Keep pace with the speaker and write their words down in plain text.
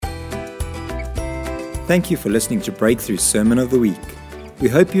Thank you for listening to Breakthrough Sermon of the Week. We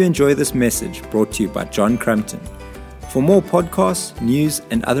hope you enjoy this message brought to you by John Crumpton. For more podcasts, news,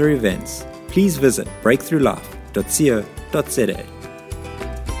 and other events, please visit breakthroughlife.co.za.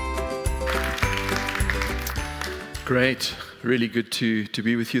 Great. Really good to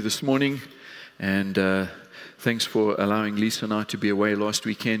be with you this morning. And thanks for allowing Lisa and I to be away last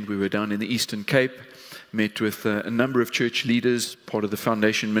weekend. We were down in the Eastern Cape, met with a number of church leaders, part of the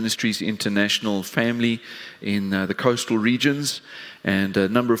Foundation Ministries International family in the coastal regions. And a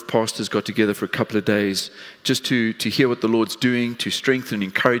number of pastors got together for a couple of days just to hear what the Lord's doing, to strengthen,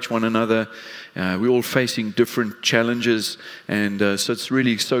 encourage one another. We're all facing different challenges. And so it's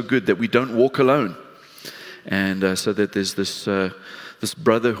really so good that we don't walk alone. And so that there's this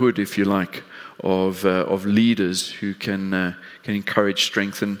brotherhood, if you like, of leaders who can encourage,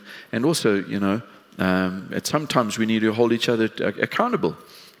 strengthen, and also, at sometimes we need to hold each other accountable.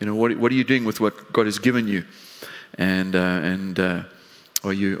 What are you doing with what God has given you, and are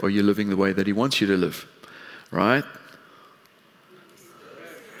you living the way that He wants you to live, right?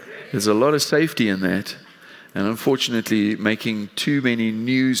 There's a lot of safety in that, and unfortunately, making too many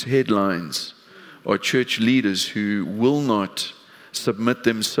news headlines are church leaders who will not submit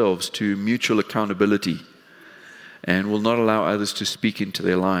themselves to mutual accountability and will not allow others to speak into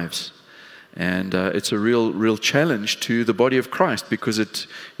their lives. And it's a real challenge to the body of Christ, because it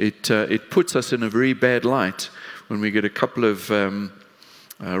puts us in a very bad light when we get a couple of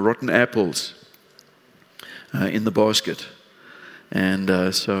rotten apples in the basket.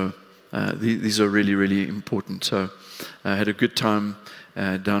 And so these are really important. So I had a good time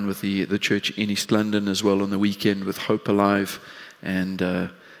down with the church in East London as well on the weekend with Hope Alive. And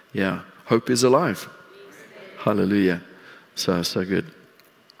hope is alive. Hallelujah. So good.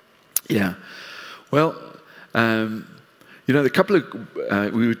 Yeah. Well, the couple of,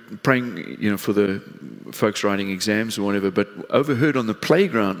 we were praying, for the folks writing exams or whatever, but overheard on the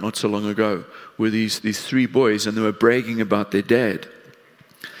playground not so long ago were these three boys, and they were bragging about their dad.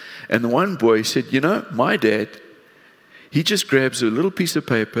 And the one boy said, my dad, he just grabs a little piece of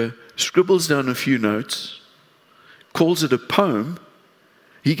paper, scribbles down a few notes, calls it a poem.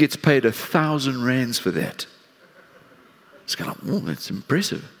 He gets paid 1,000 rands for that. It's kind of, that's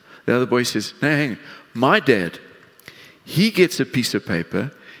impressive. The other boy says, no, hang on. My dad, he gets a piece of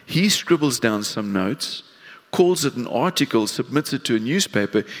paper, he scribbles down some notes, calls it an article, submits it to a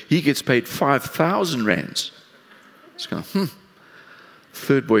newspaper, he gets paid 5,000 rands. It's kind of,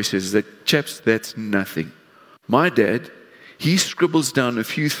 Third boy says, chaps, that's nothing. My dad, he scribbles down a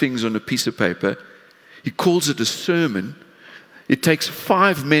few things on a piece of paper, he calls it a sermon. It takes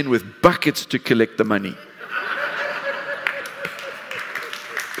 5 men with buckets to collect the money.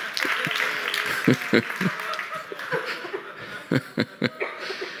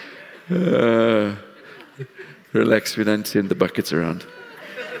 Relax, we don't send the buckets around.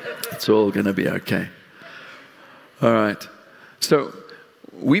 It's all going to be okay. All right. So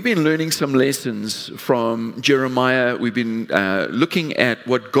we've been learning some lessons from Jeremiah. We've been looking at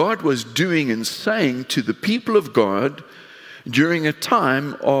what God was doing and saying to the people of God during a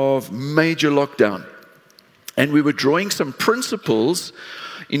time of major lockdown. And we were drawing some principles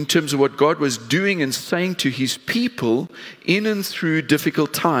in terms of what God was doing and saying to His people in and through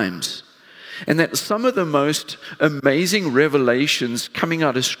difficult times. And that some of the most amazing revelations coming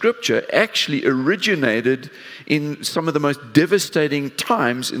out of Scripture actually originated in some of the most devastating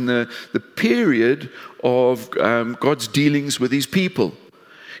times in the period of God's dealings with His people.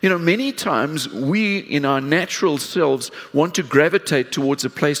 Many times we in our natural selves want to gravitate towards a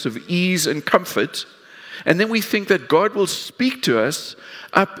place of ease and comfort, and then we think that God will speak to us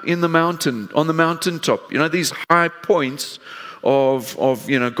up in the mountain, on the mountaintop. These high points of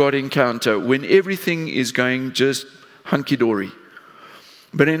God encounter when everything is going just hunky-dory.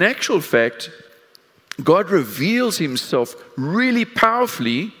 But in actual fact, God reveals Himself really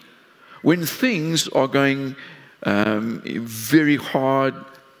powerfully when things are going very hard,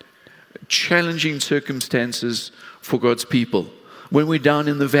 challenging circumstances for God's people, when we're down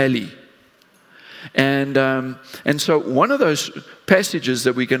in the valley. And so one of those passages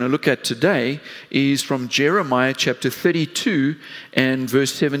that we're going to look at today is from Jeremiah chapter 32 and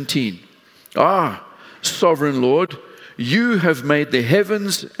verse 17. Sovereign Lord, you have made the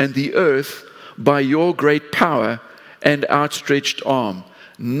heavens and the earth by your great power and outstretched arm.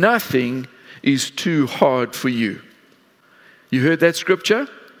 Nothing is too hard for you. You heard that scripture?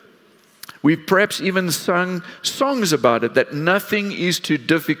 We've perhaps even sung songs about it, that nothing is too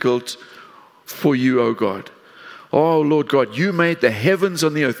difficult for you, O God. Oh, Lord God, you made the heavens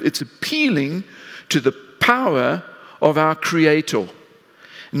and the earth. It's appealing to the power of our Creator.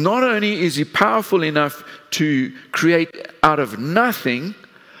 Not only is he powerful enough to create out of nothing,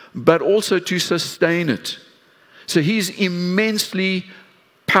 but also to sustain it. So he's immensely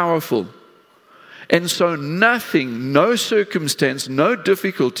powerful. And so nothing, no circumstance, no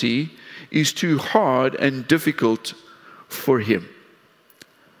difficulty is too hard and difficult for him.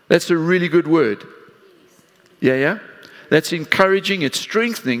 That's a really good word. Yeah? That's encouraging, it's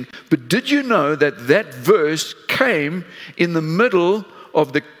strengthening. But did you know that that verse came in the middle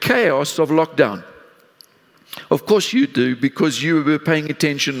of the chaos of lockdown? Of course you do, because you were paying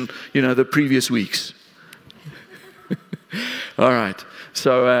attention, the previous weeks. All right.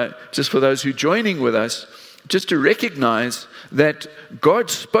 So just for those who are joining with us, just to recognize that God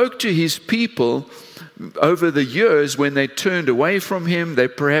spoke to his people over the years when they turned away from him. They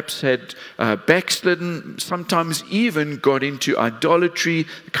perhaps had backslidden, sometimes even got into idolatry,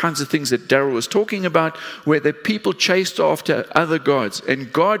 the kinds of things that Daryl was talking about, where the people chased after other gods.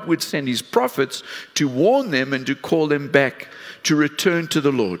 And God would send his prophets to warn them and to call them back to return to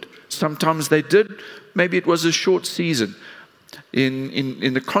the Lord. Sometimes they did. Maybe it was a short season.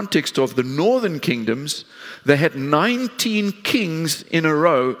 In the context of the northern kingdoms, they had 19 kings in a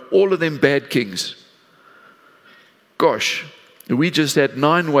row, all of them bad kings. Gosh, we just had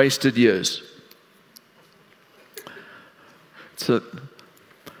 9 wasted years. So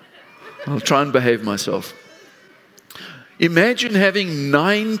I'll try and behave myself. Imagine having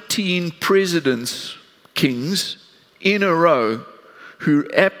 19 presidents, kings, in a row who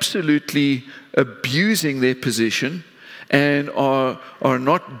are absolutely abusing their position and are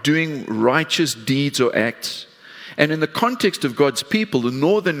not doing righteous deeds or acts. And in the context of God's people, the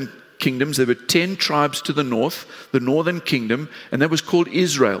northern kingdoms, there were 10 tribes to the north, the northern kingdom, and that was called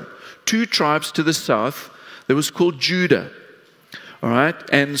Israel. 2 tribes to the south, that was called Judah. All right?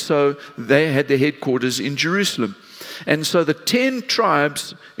 And so they had their headquarters in Jerusalem. And so the 10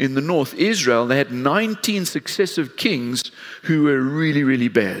 tribes in the north, Israel, they had 19 successive kings who were really, really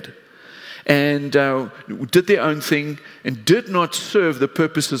bad. And did their own thing and did not serve the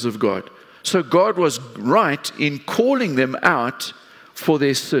purposes of God. So God was right in calling them out for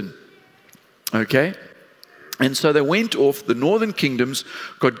their sin. Okay? And so they went off, the northern kingdoms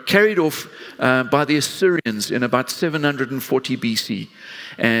got carried off by the Assyrians in about 740 BC.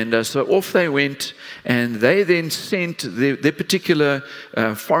 And so off they went, and they then sent their particular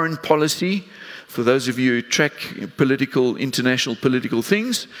foreign policy. For those of you who track international political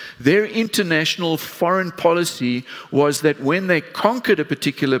things, their international foreign policy was that when they conquered a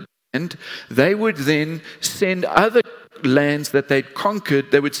particular land, they would then send other lands that they'd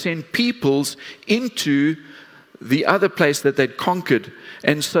conquered, they would send peoples into the other place that they'd conquered.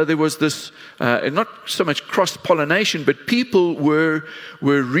 And so there was this, not so much cross-pollination, but people were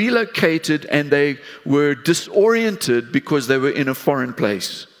relocated and they were disoriented because they were in a foreign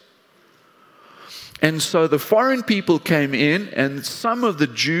place. And so the foreign people came in, and some of the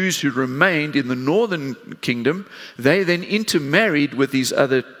Jews who remained in the northern kingdom, they then intermarried with these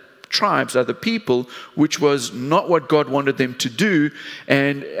other tribes, other people, which was not what God wanted them to do.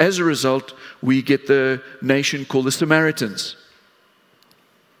 And as a result, we get the nation called the Samaritans.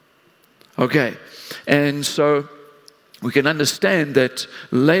 Okay, and so we can understand that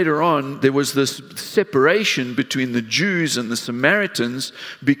later on there was this separation between the Jews and the Samaritans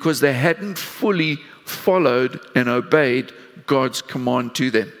because they hadn't fully followed and obeyed God's command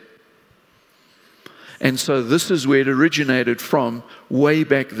to them. And so this is where it originated from way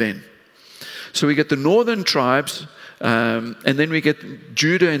back then. So we get the northern tribes, and then we get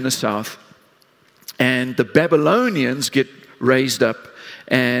Judah in the south, and the Babylonians get raised up,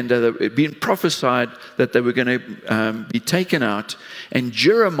 and it had been prophesied that they were going to be taken out, and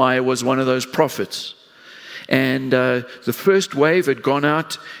Jeremiah was one of those prophets. And the first wave had gone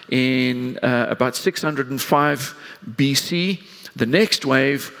out in about 605 BC. The next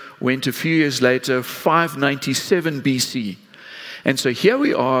wave went a few years later, 597 BC. And so here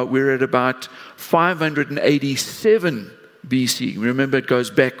we are, we're at about 587 BC. Remember, it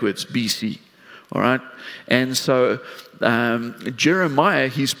goes backwards, BC. All right? And so Jeremiah,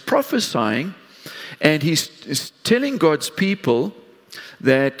 he's prophesying, and he's telling God's people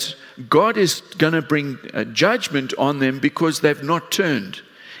that God is going to bring judgment on them because they've not turned.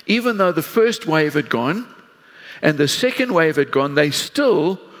 Even though the first wave had gone and the second wave had gone, they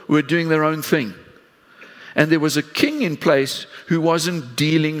still were doing their own thing. And there was a king in place who wasn't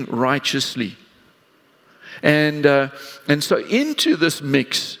dealing righteously. And so into this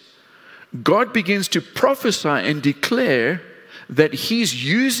mix, God begins to prophesy and declare that he's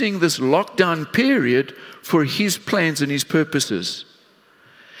using this lockdown period for his plans and his purposes.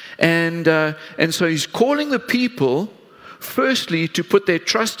 And so he's calling the people firstly, to put their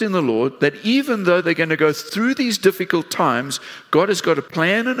trust in the Lord, that even though they're going to go through these difficult times, God has got a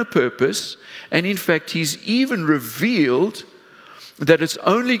plan and a purpose. And in fact, He's even revealed that it's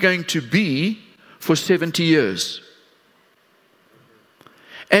only going to be for 70 years.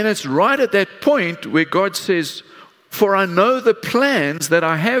 And it's right at that point where God says, "For I know the plans that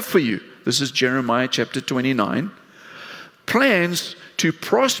I have for you." This is Jeremiah chapter 29. Plans to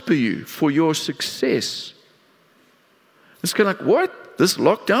prosper you for your success. It's kind of like, what? This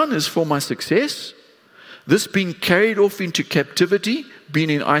lockdown is for my success? This being carried off into captivity, being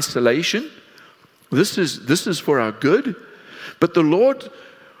in isolation, this is for our good. But the Lord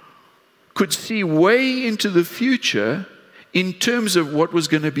could see way into the future in terms of what was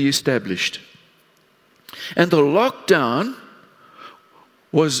going to be established. And the lockdown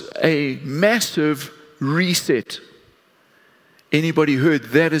was a massive reset. Anybody heard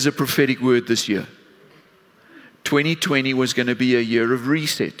that as a prophetic word this year? 2020 was going to be a year of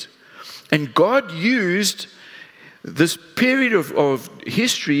reset. And God used this period of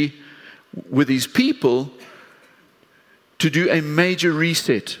history with His people to do a major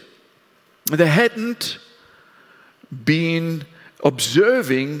reset. They hadn't been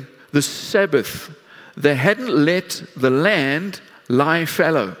observing the Sabbath. They hadn't let the land lie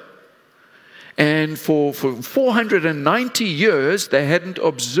fallow. And for 490 years, they hadn't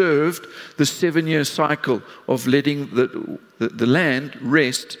observed the 7-year cycle of letting the land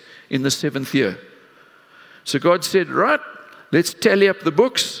rest in the 7th year. So God said, right, let's tally up the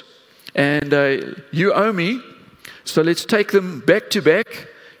books, and you owe me, so let's take them back to back.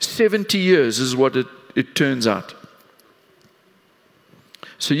 70 years is what it turns out.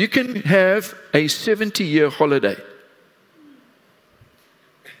 So you can have a 70-year holiday.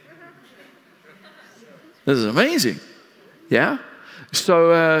 This is amazing, yeah.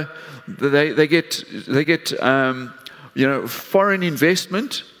 So they get foreign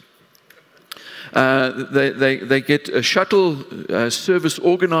investment. They get a shuttle service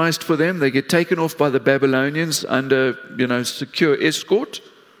organized for them. They get taken off by the Babylonians under secure escort,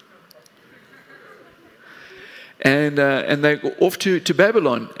 and they go off to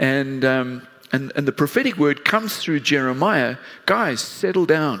Babylon. And the prophetic word comes through Jeremiah. Guys, settle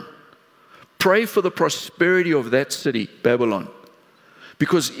down. Pray for the prosperity of that city, Babylon.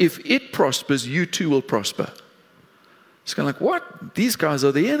 Because if it prospers, you too will prosper. It's kind of like, what? These guys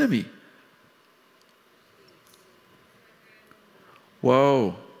are the enemy.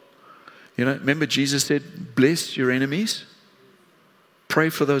 Whoa. Remember Jesus said, bless your enemies. Pray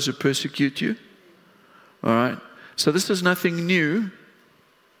for those who persecute you. All right. So this is nothing new.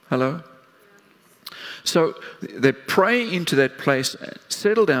 Hello? So they pray into that place,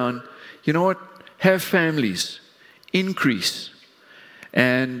 settle down. You know what? Have families, increase.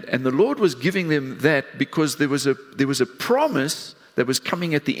 And the Lord was giving them that because there was a promise that was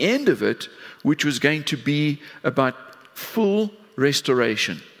coming at the end of it, which was going to be about full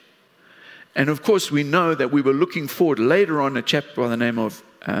restoration. And of course, we know that we were looking forward later on. A chapter by the name of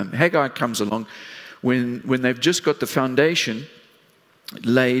Haggai comes along when they've just got the foundation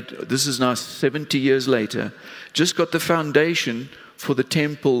laid. This is now 70 years later. Just got the foundation for the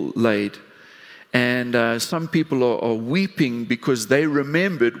temple laid. And some people are weeping because they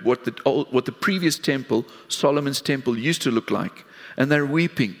remembered what the previous temple, Solomon's temple, used to look like. And they're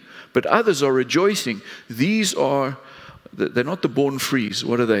weeping. But others are rejoicing. They're not the born frees.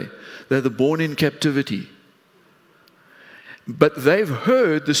 What are they? They're the born in captivity. But they've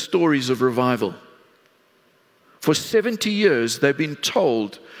heard the stories of revival. For 70 years, they've been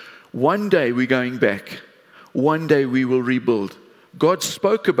told, one day we're going back. One day we will rebuild. God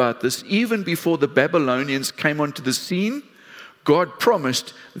spoke about this even before the Babylonians came onto the scene. God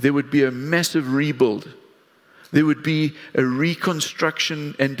promised there would be a massive rebuild. There would be a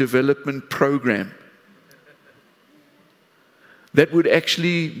reconstruction and development program that would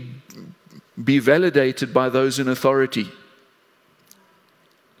actually be validated by those in authority.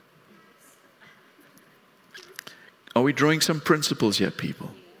 Are we drawing some principles here,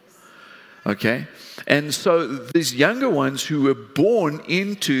 people? Okay? And so these younger ones who were born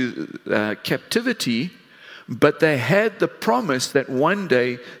into captivity, but they had the promise that one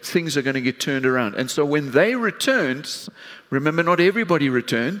day things are going to get turned around. And so when they returned, remember, not everybody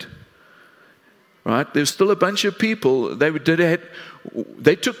returned, right? There's still a bunch of people.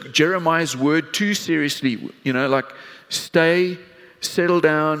 They took Jeremiah's word too seriously. Like stay, settle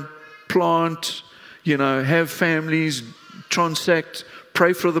down, plant, have families, transact,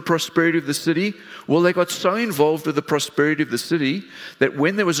 pray for the prosperity of the city. Well, they got so involved with the prosperity of the city that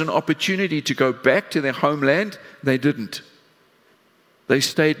when there was an opportunity to go back to their homeland, they didn't. They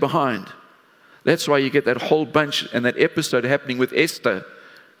stayed behind. That's why you get that whole bunch and that episode happening with Esther,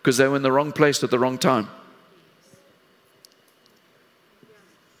 because they were in the wrong place at the wrong time.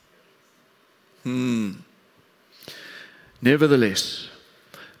 Nevertheless,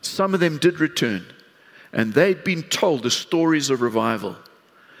 some of them did return, and they'd been told the stories of revival,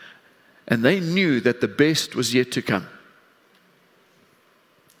 and they knew that the best was yet to come.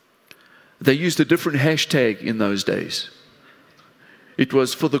 They used a different hashtag in those days. It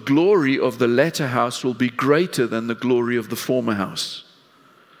was, "For the glory of the latter house will be greater than the glory of the former house."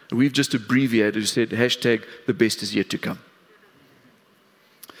 We've just abbreviated and said, hashtag, "the best is yet to come."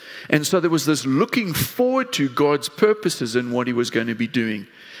 And so there was this looking forward to God's purposes and what He was going to be doing,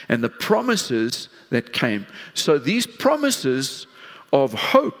 and the promises that came. So these promises of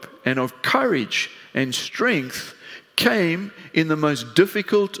hope and of courage and strength came in the most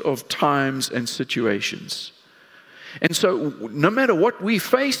difficult of times and situations. And so no matter what we're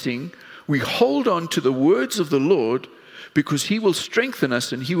facing, we hold on to the words of the Lord, because He will strengthen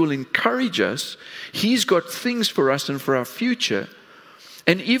us and He will encourage us. He's got things for us and for our future.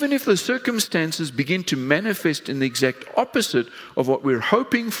 And even if the circumstances begin to manifest in the exact opposite of what we're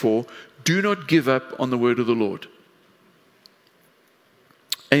hoping for, do not give up on the word of the Lord.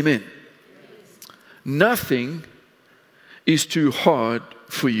 Amen. Nothing is too hard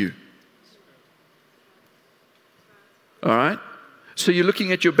for you. All right? So you're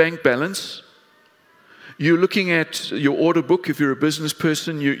looking at your bank balance. You're looking at your order book if you're a business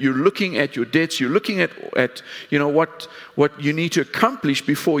person. You're looking at your debts. You're looking at what you need to accomplish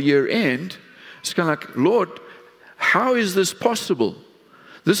before year end. It's kind of like, Lord, how is this possible?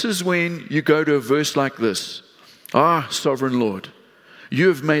 This is when you go to a verse like this. Ah, sovereign Lord, you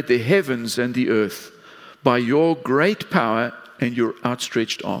have made the heavens and the earth by your great power and your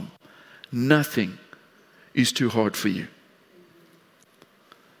outstretched arm. Nothing is too hard for you.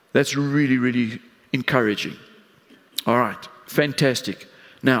 That's really, really encouraging. All right, fantastic.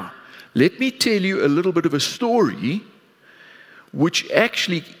 Now, let me tell you a little bit of a story which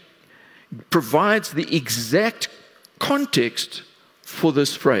actually provides the exact context for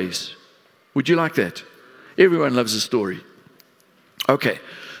this phrase. Would you like that? Everyone loves a story. Okay,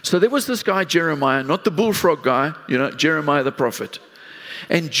 so there was this guy Jeremiah, not the bullfrog guy, Jeremiah the prophet.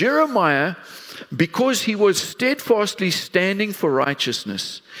 And Jeremiah, because he was steadfastly standing for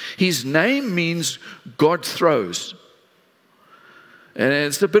righteousness, his name means God throws. And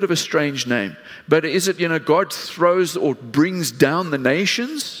it's a bit of a strange name. But is it, God throws or brings down the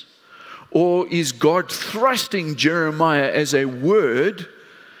nations? Or is God thrusting Jeremiah as a word,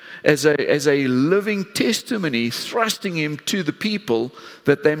 as a living testimony, thrusting him to the people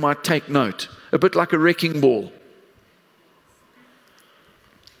that they might take note? A bit like a wrecking ball.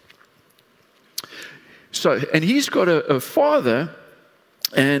 So, and he's got a father,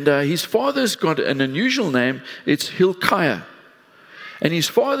 and his father's got an unusual name. It's Hilkiah. And his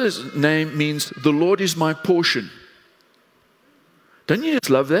father's name means, the Lord is my portion. Don't you just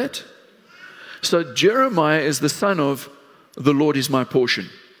love that? So Jeremiah is the son of, the Lord is my portion.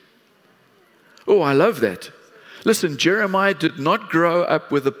 Oh, I love that. Listen, Jeremiah did not grow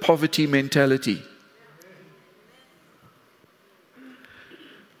up with a poverty mentality.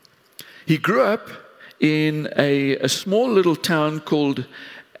 He grew up in a small little town called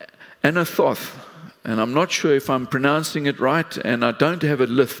Anathoth. And I'm not sure if I'm pronouncing it right, and I don't have a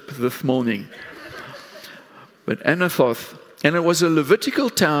lisp this morning. But Anathoth, and it was a Levitical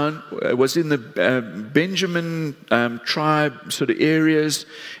town. It was in the Benjamin tribe sort of areas.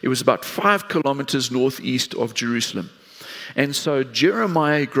 It was about 5 kilometers northeast of Jerusalem. And so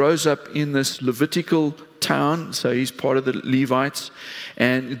Jeremiah grows up in this Levitical town, so he's part of the Levites,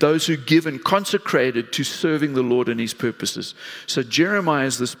 and those who give and consecrated to serving the Lord and His purposes. So Jeremiah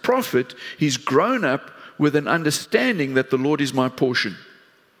is this prophet. He's grown up with an understanding that the Lord is my portion.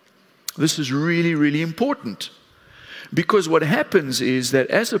 This is really, really important, because what happens is that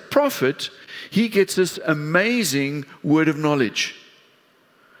as a prophet, he gets this amazing word of knowledge.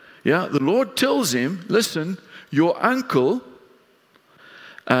 Yeah, the Lord tells him, listen, your uncle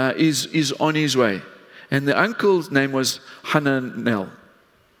is on his way. And the uncle's name was Hananel.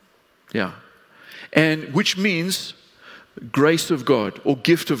 Yeah. And which means grace of God or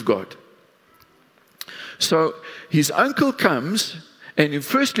gift of God. So his uncle comes, and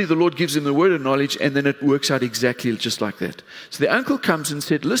firstly the Lord gives him the word of knowledge, and then it works out exactly just like that. So the uncle comes and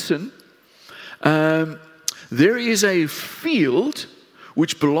said, listen, there is a field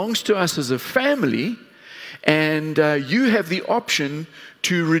which belongs to us as a family, and you have the option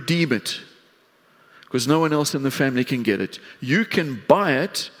to redeem it, because no one else in the family can get it. You can buy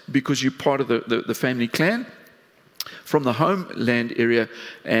it because you're part of the family clan, from the homeland area,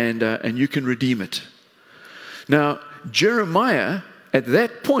 and you can redeem it. Now, Jeremiah, at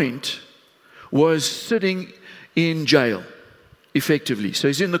that point, was sitting in jail, effectively. So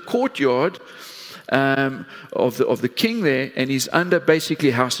he's in the courtyard of the king there, and he's under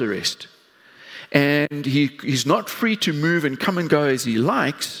basically house arrest. And he's not free to move and come and go as he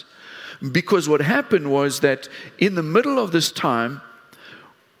likes, because what happened was that in the middle of this time,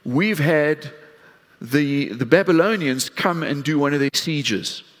 we've had the Babylonians come and do one of their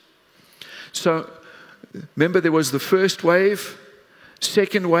sieges. So remember, there was the first wave,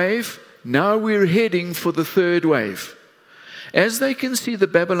 second wave. Now we're heading for the third wave. As they can see the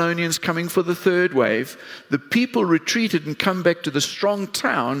Babylonians coming for the third wave, the people retreated and come back to the strong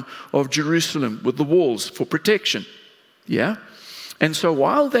town of Jerusalem with the walls for protection. Yeah? And so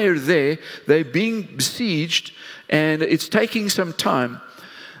while they're there, they're being besieged, and it's taking some time.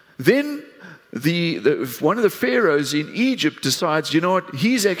 Then one of the pharaohs in Egypt decides, you know what,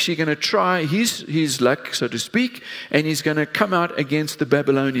 he's actually going to try his luck, so to speak, and he's going to come out against the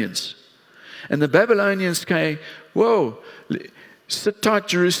Babylonians. And the Babylonians say, whoa, sit tight,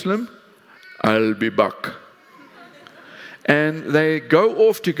 Jerusalem, I'll be back. And they go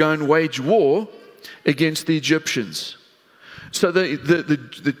off to go and wage war against the Egyptians. So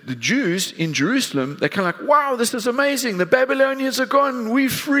the Jews in Jerusalem, they're kind of like, wow, this is amazing. The Babylonians are gone. We're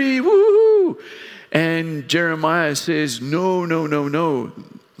free. Woo-hoo. And Jeremiah says, no.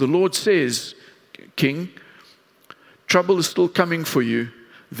 The Lord says, King, trouble is still coming for you.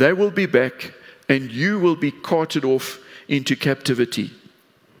 They will be back, and you will be carted off into captivity.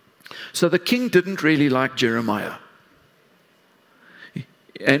 So the king didn't really like Jeremiah.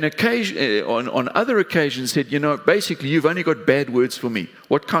 And on other occasions said, you know, basically, you've only got bad words for me.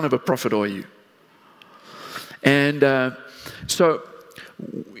 What kind of a prophet are you? And so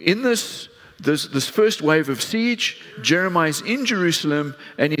in this first wave of siege, Jeremiah's in Jerusalem,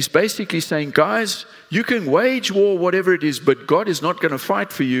 and he's basically saying, guys, you can wage war, whatever it is, but God is not going to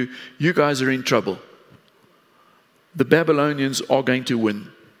fight for you. You guys are in trouble. The Babylonians are going to win.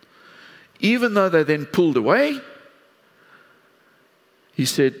 Even though they then pulled away, he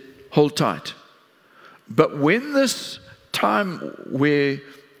said, hold tight. But when this time where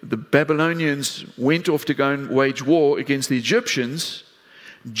the Babylonians went off to go and wage war against the Egyptians,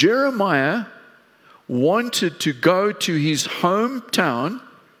 Jeremiah wanted to go to his hometown,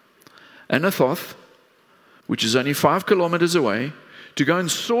 Anathoth, which is only 5 kilometers away, to go and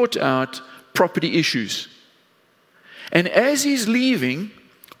sort out property issues. And as he's leaving,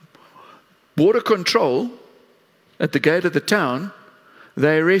 border control at the gate of the town,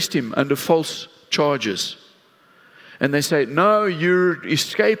 they arrest him under false charges. And they say, no, you're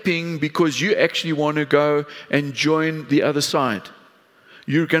escaping because you actually want to go and join the other side.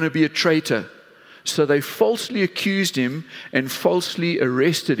 You're going to be a traitor. So they falsely accused him and falsely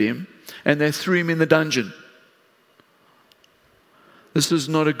arrested him, and they threw him in the dungeon. This is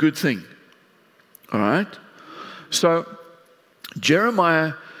not a good thing. All right? So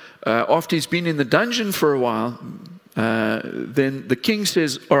Jeremiah, after he's been in the dungeon for a while, then the king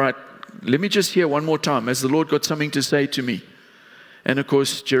says, all right, let me just hear one more time. Has the Lord got something to say to me? And of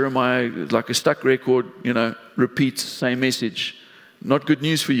course, Jeremiah, like a stuck record, repeats the same message. Not good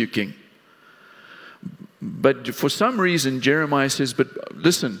news for you, king. But for some reason, Jeremiah says, but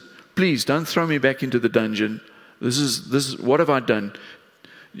listen, please don't throw me back into the dungeon. This is what have I done?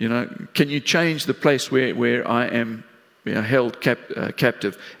 Can you change the place where I am held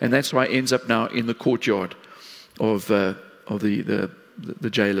captive? And that's why he ends up now in the courtyard of the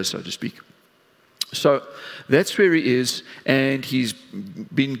jailer, so to speak. So that's where he is, and he's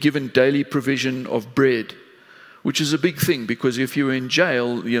been given daily provision of bread, which is a big thing, because if you were in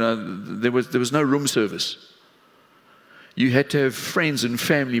jail, there was no room service. You had to have friends and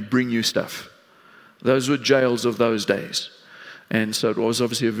family bring you stuff. Those were jails of those days. And so it was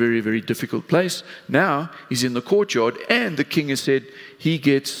obviously a very, very difficult place. Now he's in the courtyard, and the king has said he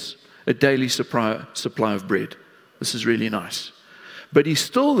gets a daily supply of bread. This is really nice. But he's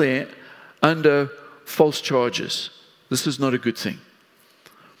still there under false charges. This is not a good thing.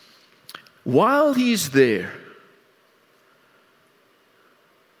 While he's there,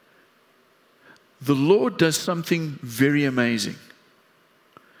 the Lord does something very amazing.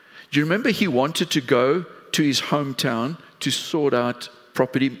 Do you remember he wanted to go to his hometown to sort out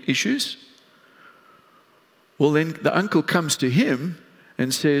property issues? Well, then the uncle comes to him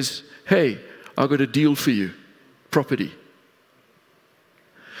and says, hey, I've got a deal for you, property.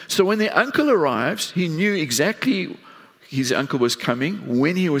 So when the uncle arrives, he knew exactly his uncle was coming,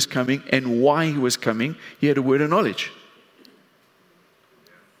 when he was coming, and why he was coming. He had a word of knowledge.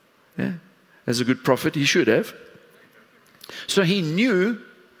 Yeah. As a good prophet, he should have. So he knew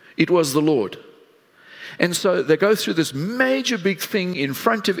it was the Lord. And so they go through this major big thing in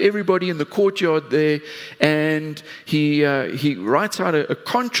front of everybody in the courtyard there, and he writes out a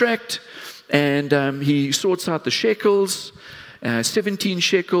contract, and he sorts out the shekels, 17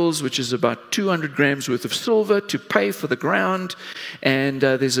 shekels, which is about 200 grams worth of silver to pay for the ground. And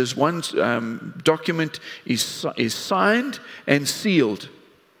there's this one document is signed and sealed.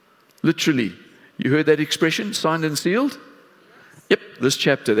 Literally. You heard that expression, signed and sealed? Yep, this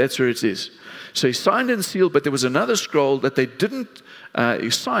chapter, that's where it is. So he signed and sealed, but there was another scroll that they didn't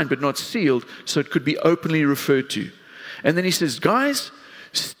sign but not sealed, so it could be openly referred to. And then he says, guys,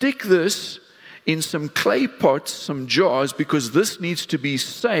 stick this in some clay pots, some jars, because this needs to be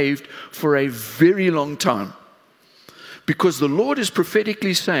saved for a very long time. Because the Lord is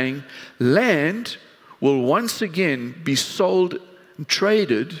prophetically saying, land will once again be sold and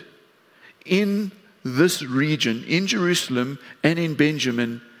traded in this region, in Jerusalem and in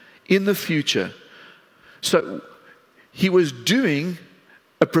Benjamin, in the future. So he was doing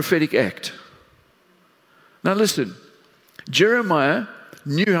a prophetic act. Now listen, Jeremiah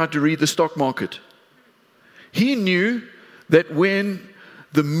knew how to read the stock market. He knew that when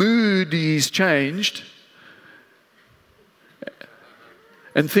the Moody's changed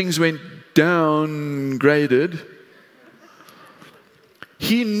and things went downgraded,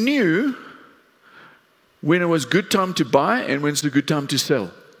 he knew when it was good time to buy and when it's a good time to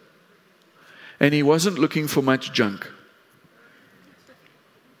sell. And he wasn't looking for much junk.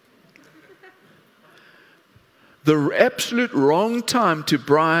 The absolute wrong time to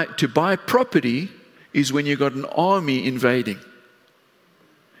buy property is when you've got an army invading.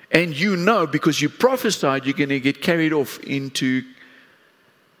 And you know, because you prophesied, you're going to get carried off into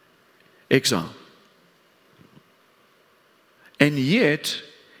exile. And yet,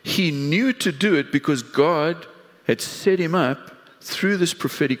 he knew to do it because God had set him up through this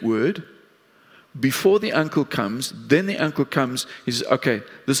prophetic word. Before the uncle comes, then the uncle comes, he says, okay,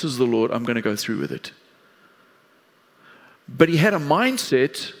 this is the Lord, I'm going to go through with it. But he had a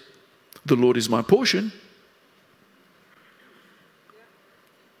mindset, the Lord is my portion.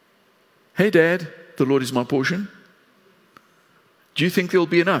 Hey Dad, the Lord is my portion. Do you think there'll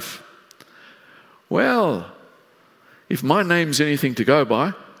be enough? Well, if my name's anything to go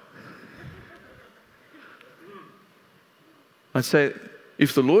by, I'd say,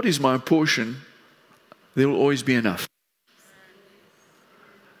 if the Lord is my portion, there will always be enough.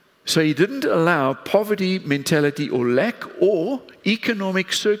 So he didn't allow poverty mentality or lack or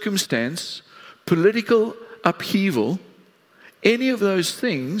economic circumstance, political upheaval, any of those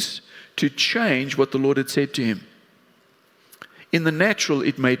things to change what the Lord had said to him. In the natural,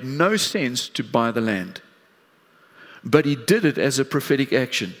 it made no sense to buy the land. But he did it as a prophetic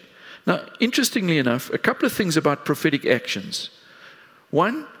action. Now, interestingly enough, a couple of things about prophetic actions.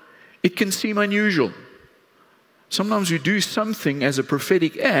 One, it can seem unusual. Sometimes we do something as a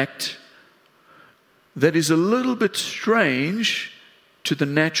prophetic act that is a little bit strange to the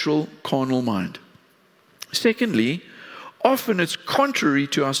natural carnal mind. Secondly, often it's contrary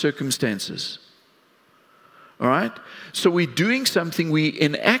to our circumstances. All right? So we're doing something, we're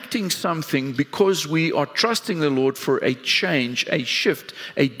enacting something because we are trusting the Lord for a change, a shift,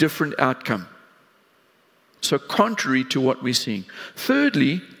 a different outcome. So contrary to what we're seeing.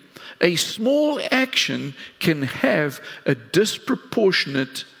 Thirdly, a small action can have a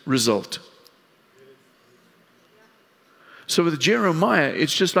disproportionate result. So with Jeremiah,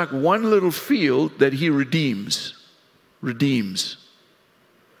 it's just like one little field that he redeems.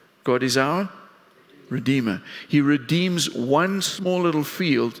 God is our Redeemer. He redeems one small little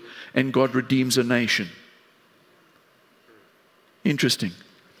field, and God redeems a nation. Interesting.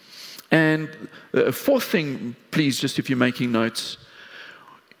 And a fourth thing, please, just if you're making notes,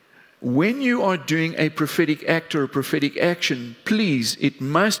 when you are doing a prophetic act or a prophetic action, please, it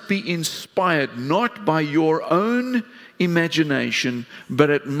must be inspired not by your own imagination, but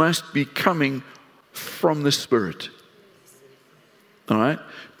it must be coming from the Spirit. All right?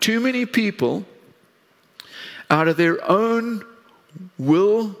 Too many people, out of their own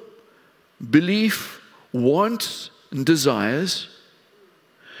will, belief, wants, and desires,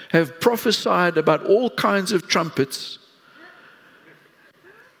 have prophesied about all kinds of trumpets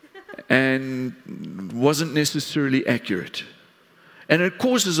and wasn't necessarily accurate. And it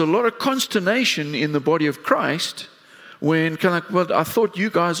causes a lot of consternation in the body of Christ when kind of like, well, I thought you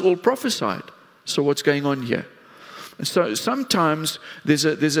guys all prophesied. So what's going on here? So sometimes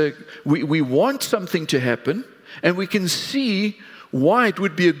we want something to happen, and we can see why it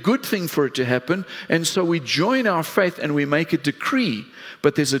would be a good thing for it to happen, and so we join our faith and we make a decree.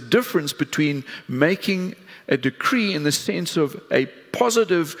 But there's a difference between making a decree in the sense of a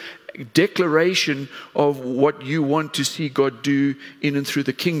positive declaration of what you want to see God do in and through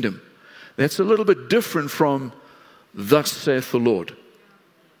the kingdom. That's a little bit different from thus saith the Lord.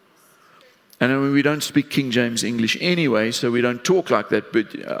 And I mean, we don't speak King James English anyway, so we don't talk like that, but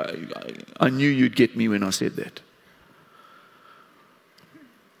I knew you'd get me when I said that.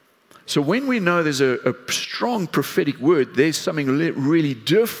 So when we know there's a strong prophetic word, there's something really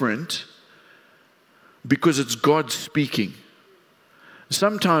different because it's God speaking.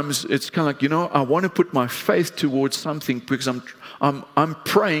 Sometimes it's kind of like, I want to put my faith towards something because I'm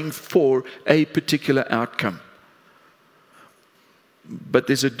praying for a particular outcome. But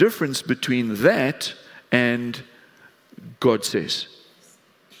there's a difference between that and God says.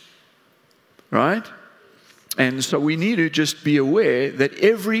 Right? And so we need to just be aware that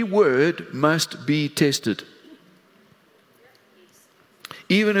every word must be tested.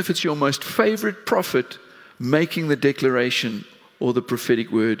 Even if it's your most favorite prophet making the declaration or the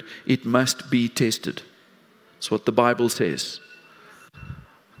prophetic word, it must be tested. That's what the Bible says.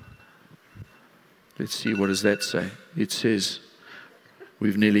 Let's see, what does that say? It says,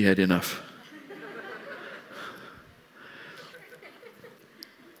 we've nearly had enough.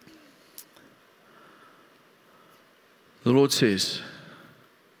 The Lord says,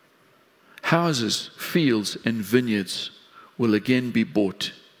 houses, fields, and vineyards will again be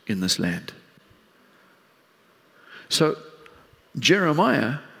bought in this land. So,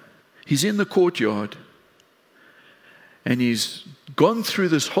 Jeremiah, he's in the courtyard, and he's gone through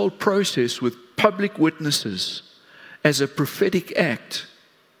this whole process with public witnesses as a prophetic act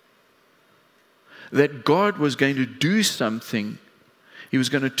that God was going to do something, he was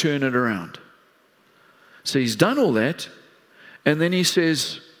going to turn it around. So he's done all that, and then he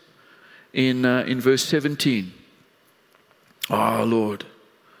says in verse 17, "Ah, Lord,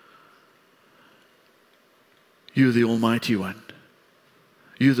 you're the Almighty One.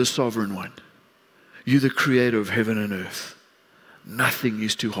 You're the Sovereign One. You're the Creator of heaven and earth. Nothing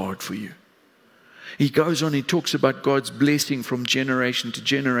is too hard for you." He goes on, he talks about God's blessing from generation to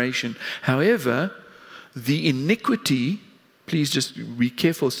generation. However, the iniquity, please just be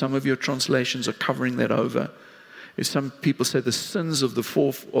careful, some of your translations are covering that over. Some people say the sins of the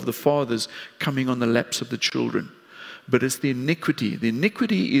fathers coming on the laps of the children. But it's the iniquity. The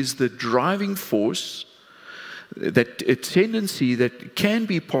iniquity is the driving force, that a tendency that can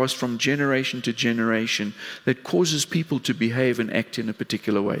be passed from generation to generation that causes people to behave and act in a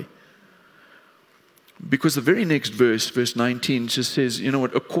particular way. Because the very next verse, verse 19, just says, you know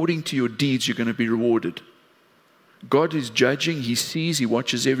what, according to your deeds you're going to be rewarded. God is judging, He sees, He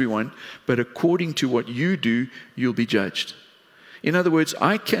watches everyone, but according to what you do, you'll be judged. In other words,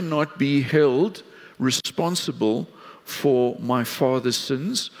 I cannot be held responsible for my father's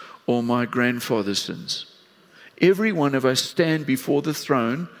sins or my grandfather's sins. Every one of us stand before the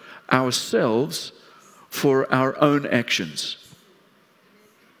throne ourselves for our own actions.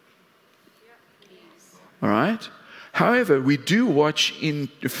 All right? However, we do watch in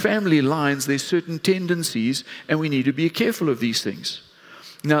family lines, there's certain tendencies, and we need to be careful of these things.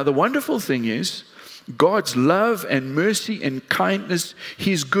 Now, the wonderful thing is, God's love and mercy and kindness,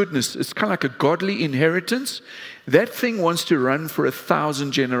 His goodness, it's kind of like a godly inheritance. That thing wants to run for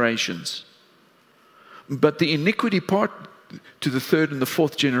 1,000 generations. But the iniquity part to the third and the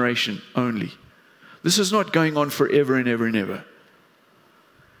fourth generation only. This is not going on forever and ever and ever.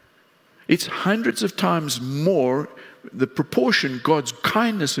 It's hundreds of times more the proportion God's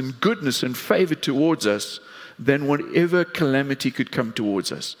kindness and goodness and favor towards us than whatever calamity could come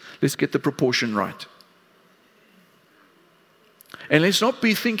towards us. Let's get the proportion right. And let's not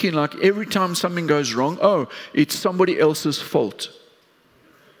be thinking like every time something goes wrong, oh, it's somebody else's fault.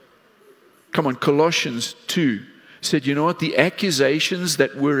 Come on, Colossians 2 said, you know what, the accusations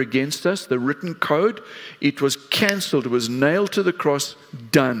that were against us, the written code, it was cancelled, it was nailed to the cross,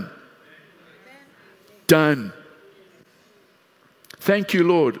 done. Done. Thank you,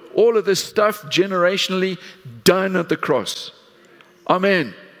 Lord. All of this stuff generationally done at the cross.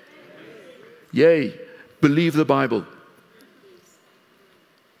 Amen. Yay. Believe the Bible.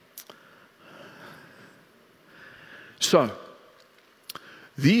 So,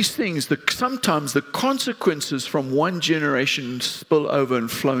 these things, sometimes the consequences from one generation spill over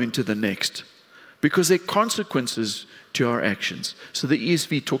and flow into the next. Because they're consequences to our actions. So the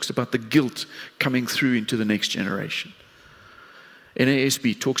ESV talks about the guilt coming through into the next generation.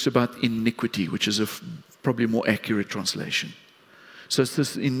 NASB talks about iniquity, which is probably more accurate translation. So it's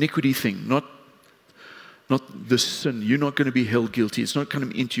this iniquity thing, not not the sin. You're not going to be held guilty. It's not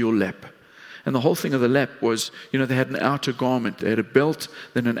coming into your lap. And the whole thing of the lap was, they had an outer garment. They had a belt,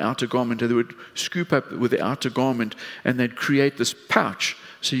 then an outer garment. And they would scoop up with the outer garment, and they'd create this pouch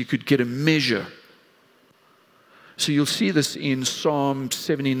so you could get a measure. So you'll see this in Psalm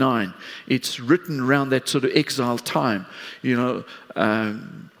 79. It's written around that sort of exile time,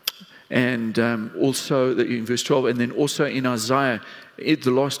 and also in verse 12, and then also in Isaiah,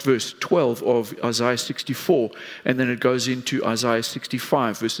 the last verse 12 of Isaiah 64, and then it goes into Isaiah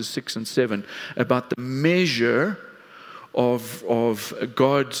 65, verses 6 and 7, about the measure of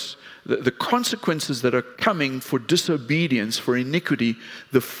God's, the consequences that are coming for disobedience, for iniquity.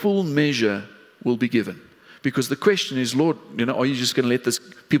 The full measure will be given. Because the question is, Lord, are you just going to let this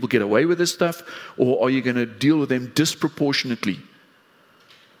people get away with this stuff, or are you going to deal with them disproportionately?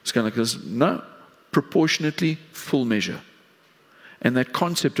 It's kind of like this, no, proportionately, full measure. And that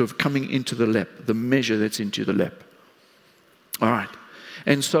concept of coming into the lap, the measure that's into the lap. All right.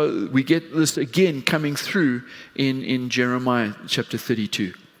 And so we get this again coming through in Jeremiah chapter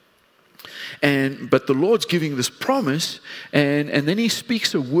 32. But the Lord's giving this promise, and then he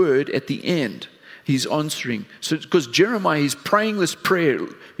speaks a word at the end. He's answering. So because Jeremiah, he's praying this prayer,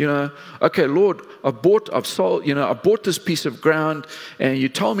 okay, Lord, I bought this piece of ground, and you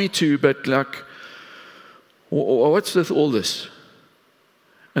told me to, but like, what's with all this?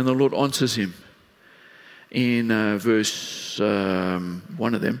 And the Lord answers him in verse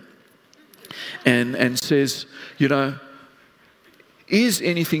one of them, and says, is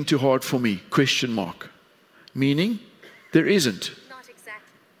anything too hard for me? ? Meaning, there isn't. Not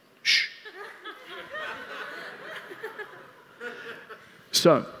exactly. Shh.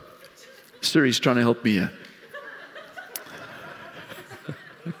 So, Siri's trying to help me here.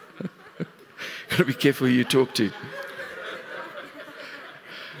 Got to be careful who you talk to.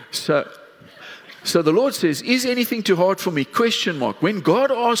 So the Lord says, is anything too hard for me? ? When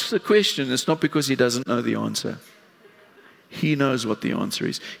God asks a question, it's not because he doesn't know the answer. He knows what the answer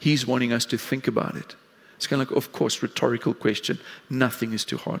is. He's wanting us to think about it. It's kind of like, of course, rhetorical question. Nothing is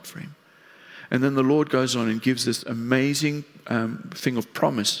too hard for him. And then the Lord goes on and gives this amazing thing of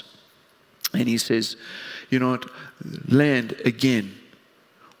promise. And he says, land again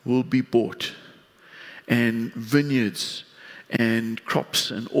will be bought. And vineyards and crops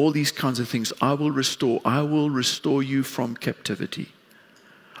and all these kinds of things I will restore. I will restore you from captivity.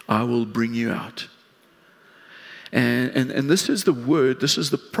 I will bring you out. And this is the word, this is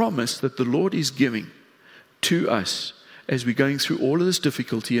the promise that the Lord is giving to us as we're going through all of this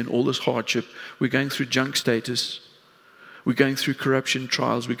difficulty and all this hardship. We're going through junk status. We're going through corruption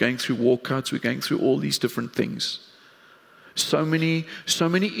trials. We're going through walkouts. We're going through all these different things. So many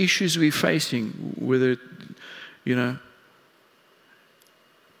issues we're facing, whether,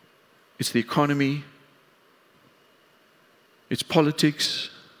 it's the economy, it's politics.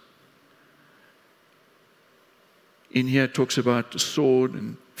 In here it talks about sword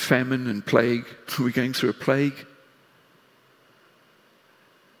and famine and plague. We're going through a plague.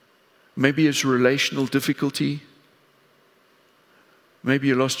 Maybe it's relational difficulty. Maybe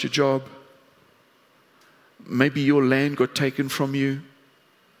you lost your job. Maybe your land got taken from you.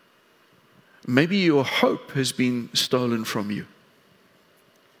 Maybe your hope has been stolen from you.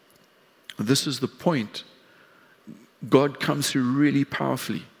 This is the point. God comes through really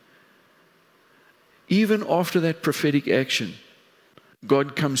powerfully. Even after that prophetic action,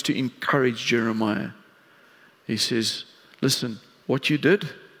 God comes to encourage Jeremiah. He says, listen, what you did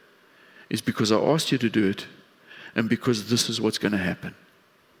is because I asked you to do it, and because this is what's going to happen.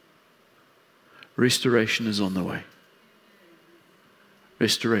 Restoration is on the way.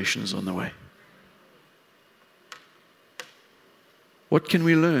 Restoration is on the way. What can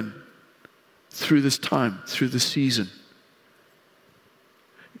we learn through this time, through this season?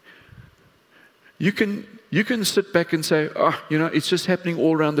 You can sit back and say, it's just happening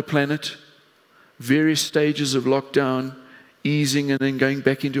all around the planet. Various stages of lockdown, easing and then going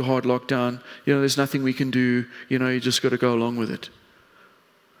back into hard lockdown. There's nothing we can do. You just got to go along with it.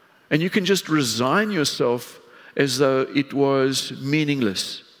 And you can just resign yourself as though it was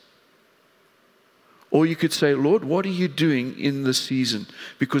meaningless. Or you could say, Lord, what are you doing in this season?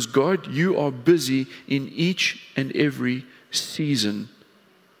 Because God, you are busy in each and every season.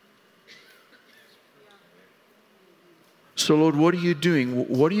 So Lord, what are you doing?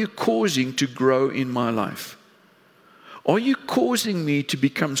 What are you causing to grow in my life? Are you causing me to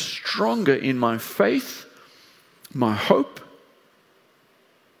become stronger in my faith, my hope,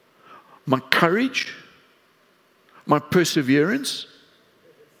 my courage, my perseverance,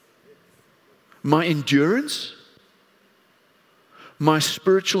 my endurance, my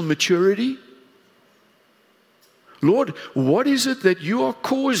spiritual maturity? Lord, what is it that you are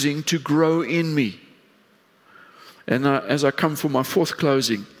causing to grow in me? And as I come for my fourth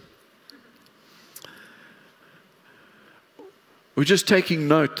closing, we're just taking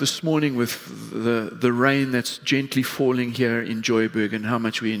note this morning with the rain that's gently falling here in Joyburg and how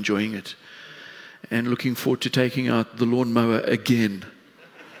much we're enjoying it. And looking forward to taking out the lawnmower again.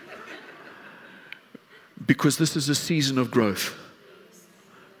 Because this is a season of growth.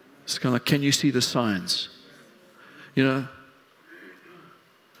 It's kind of like, can you see the signs? You know,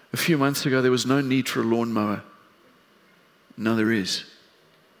 a few months ago there was no need for a lawnmower. Now there is.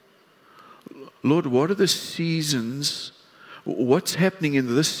 Lord, what are the seasons? What's happening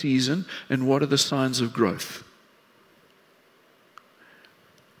in this season, and what are the signs of growth?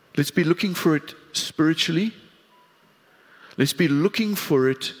 Let's be looking for it spiritually. Let's be looking for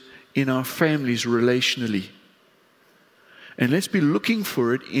it in our families relationally. And let's be looking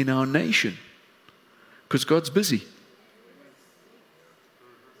for it in our nation, because God's busy.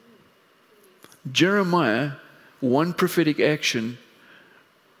 Jeremiah, one prophetic action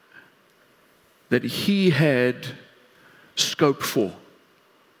that he had scope for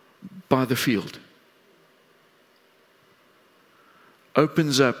by the field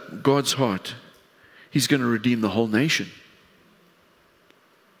opens up God's heart. He's going to redeem the whole nation.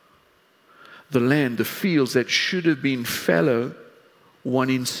 The land, the fields that should have been fallow 1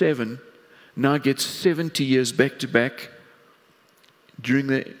 in 7, now gets 70 years back to back during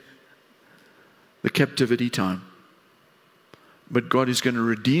the captivity time. But God is going to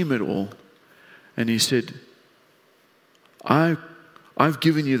redeem it all. And he said, I've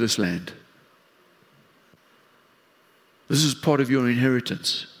given you this land. This is part of your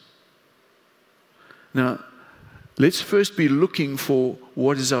inheritance. Now, let's first be looking for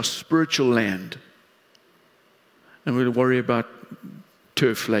what is our spiritual land. And we'll worry about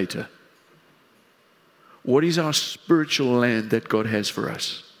turf later. What is our spiritual land that God has for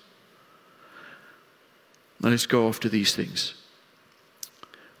us? Now let's go after these things.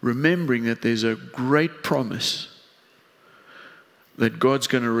 Remembering that there's a great promise that God's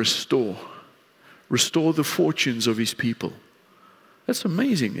going to restore the fortunes of His people. That's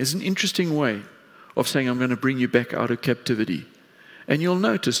amazing. It's an interesting way of saying, I'm going to bring you back out of captivity. And you'll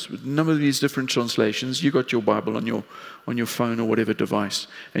notice with a number of these different translations, you got your Bible on your phone or whatever device,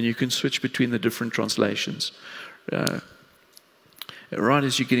 and you can switch between the different translations. Right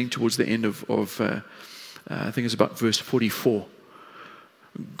as you're getting towards the end of I think it's about verse 44,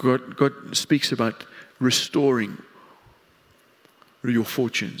 God speaks about restoring your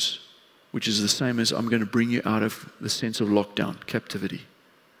fortunes, which is the same as I'm going to bring you out of the sense of lockdown, captivity.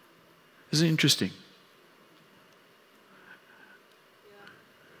 Isn't it interesting?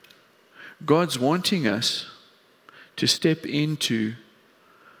 God's wanting us to step into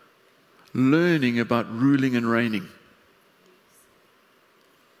learning about ruling and reigning.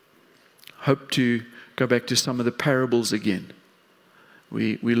 Hope to go back to some of the parables again.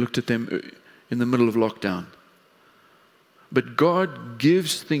 We looked at them in the middle of lockdown. But God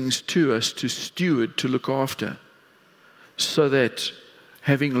gives things to us to steward, to look after, so that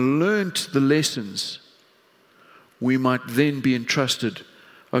having learnt the lessons, we might then be entrusted,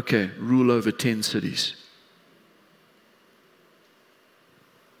 okay, rule over 10 cities.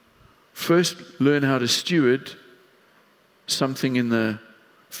 First, learn how to steward something in the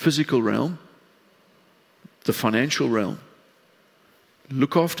physical realm, the financial realm.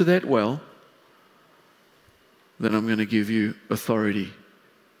 Look after that well. Then I'm going to give you authority.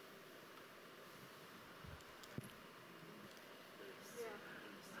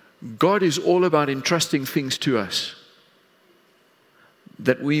 God is all about entrusting things to us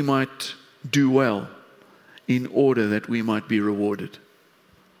that we might do well in order that we might be rewarded.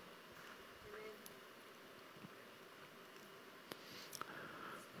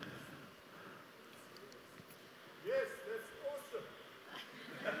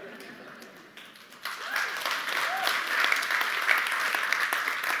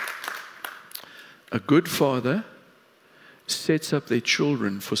 A good father sets up their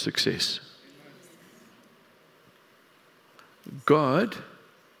children for success. God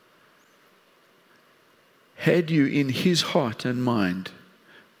had you in His heart and mind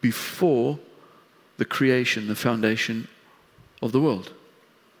before the creation, the foundation of the world.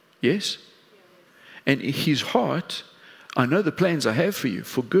 Yes? And in His heart, I know the plans I have for you,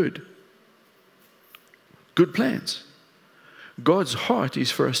 for good. Good plans. God's heart is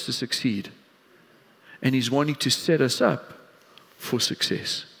for us to succeed. And He's wanting to set us up for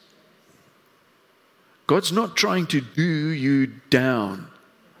success. God's not trying to do you down.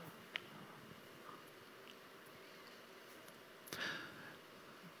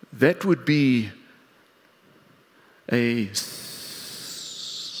 That would be a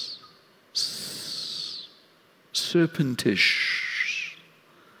serpentish.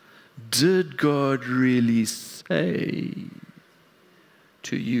 Did God really say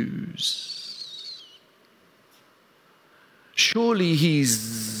to use? Surely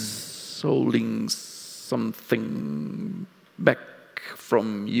he's holding something back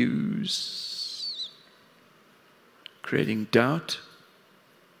from use. Creating doubt,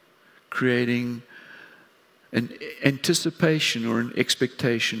 creating an anticipation or an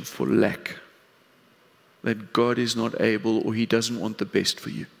expectation for lack. That God is not able or He doesn't want the best for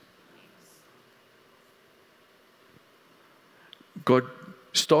you. God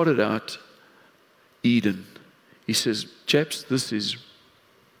started out Eden. He says, chaps, this is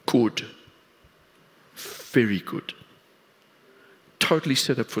good. Very good. Totally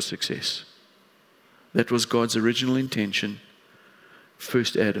set up for success. That was God's original intention.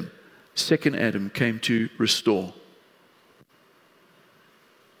 First Adam. Second Adam came to restore.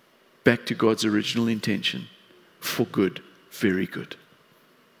 Back to God's original intention. For good. Very good.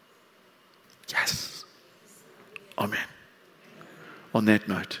 Yes. Amen. On that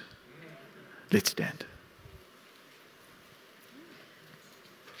note, let's stand.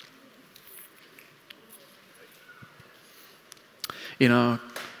 In our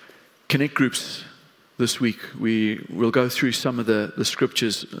Connect groups this week, we will go through some of the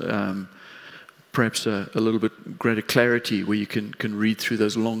scriptures, perhaps a little bit greater clarity where you can read through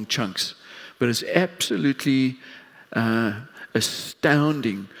those long chunks. But it's absolutely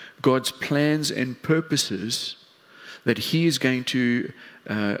astounding God's plans and purposes that He is going to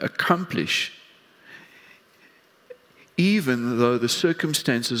accomplish, even though the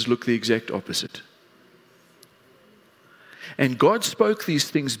circumstances look the exact opposite. And God spoke these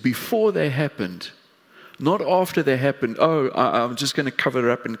things before they happened, not after they happened. Oh, I'm just going to cover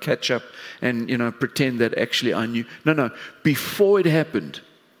it up and catch up and, pretend that actually I knew. No. Before it happened,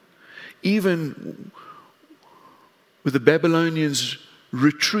 even with the Babylonians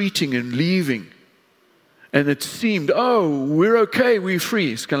retreating and leaving, and it seemed, oh, we're okay, we're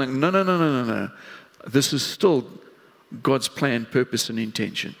free. It's kind of like, no. This is still God's plan, purpose, and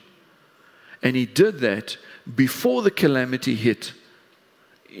intention. And He did that before the calamity hit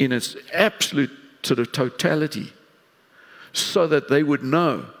in its absolute sort of totality, so that they would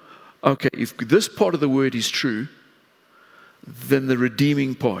know, okay, if this part of the word is true, then the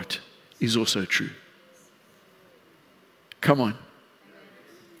redeeming part is also true. Come on.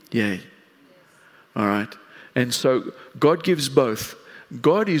 Yay. All right. And so God gives both.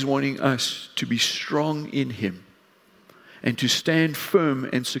 God is wanting us to be strong in Him and to stand firm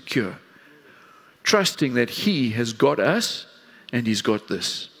and secure, trusting that He has got us and He's got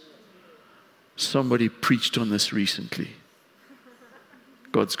this. Somebody preached on this recently.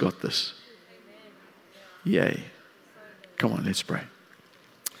 God's got this. Yay. Come on, let's pray.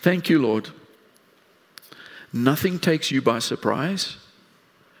 Thank you, Lord. Nothing takes you by surprise.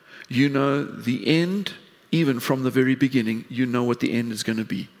 You know the end, even from the very beginning, you know what the end is going to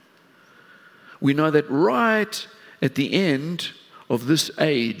be. We know that right at the end of this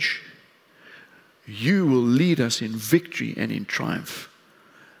age, you will lead us in victory and in triumph.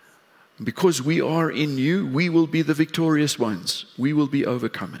 Because we are in you, we will be the victorious ones. We will be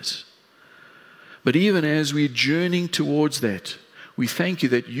overcomers. But even as we're journeying towards that, we thank you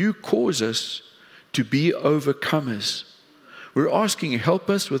that you cause us to be overcomers. We're asking you, help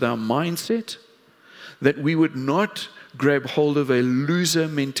us with our mindset, that we would not grab hold of a loser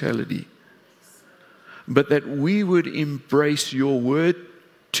mentality, but that we would embrace your word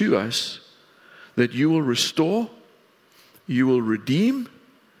to us, that you will restore, you will redeem,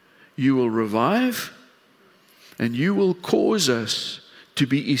 you will revive, and you will cause us to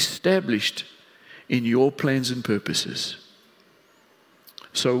be established in your plans and purposes.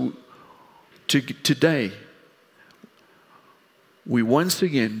 So today, we once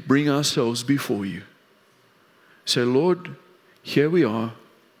again bring ourselves before you. Say, Lord, here we are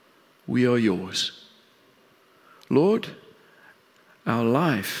yours. Lord, our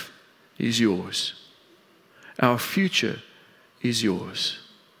life is yours. Our future is yours.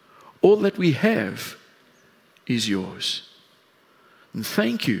 All that we have is yours. And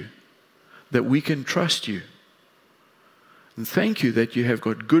thank you that we can trust you. And thank you that you have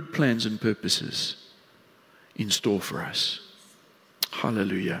got good plans and purposes in store for us.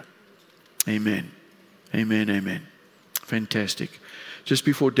 Hallelujah. Amen. Amen. Amen. Fantastic. Just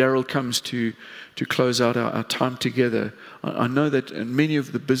before Daryl comes to close out our time together, I know that many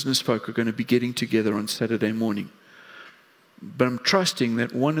of the business folk are going to be getting together on Saturday morning. But I'm trusting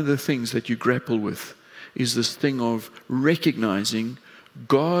that one of the things that you grapple with is this thing of recognizing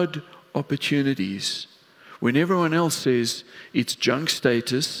God opportunities When everyone else says it's junk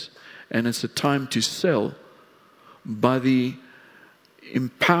status and it's a time to sell, by the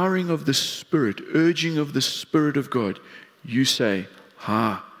empowering of the Spirit, urging of the Spirit of God, you say,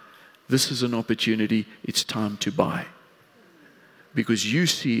 this is an opportunity, it's time to buy. Because you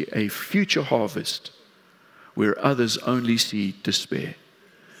see a future harvest where others only see despair.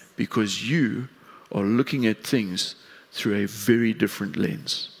 Because you are looking at things through a very different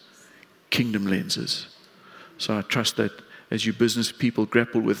lens, kingdom lenses. So I trust that as you business people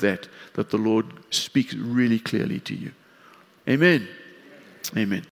grapple with that the Lord speaks really clearly to you. Amen. Amen.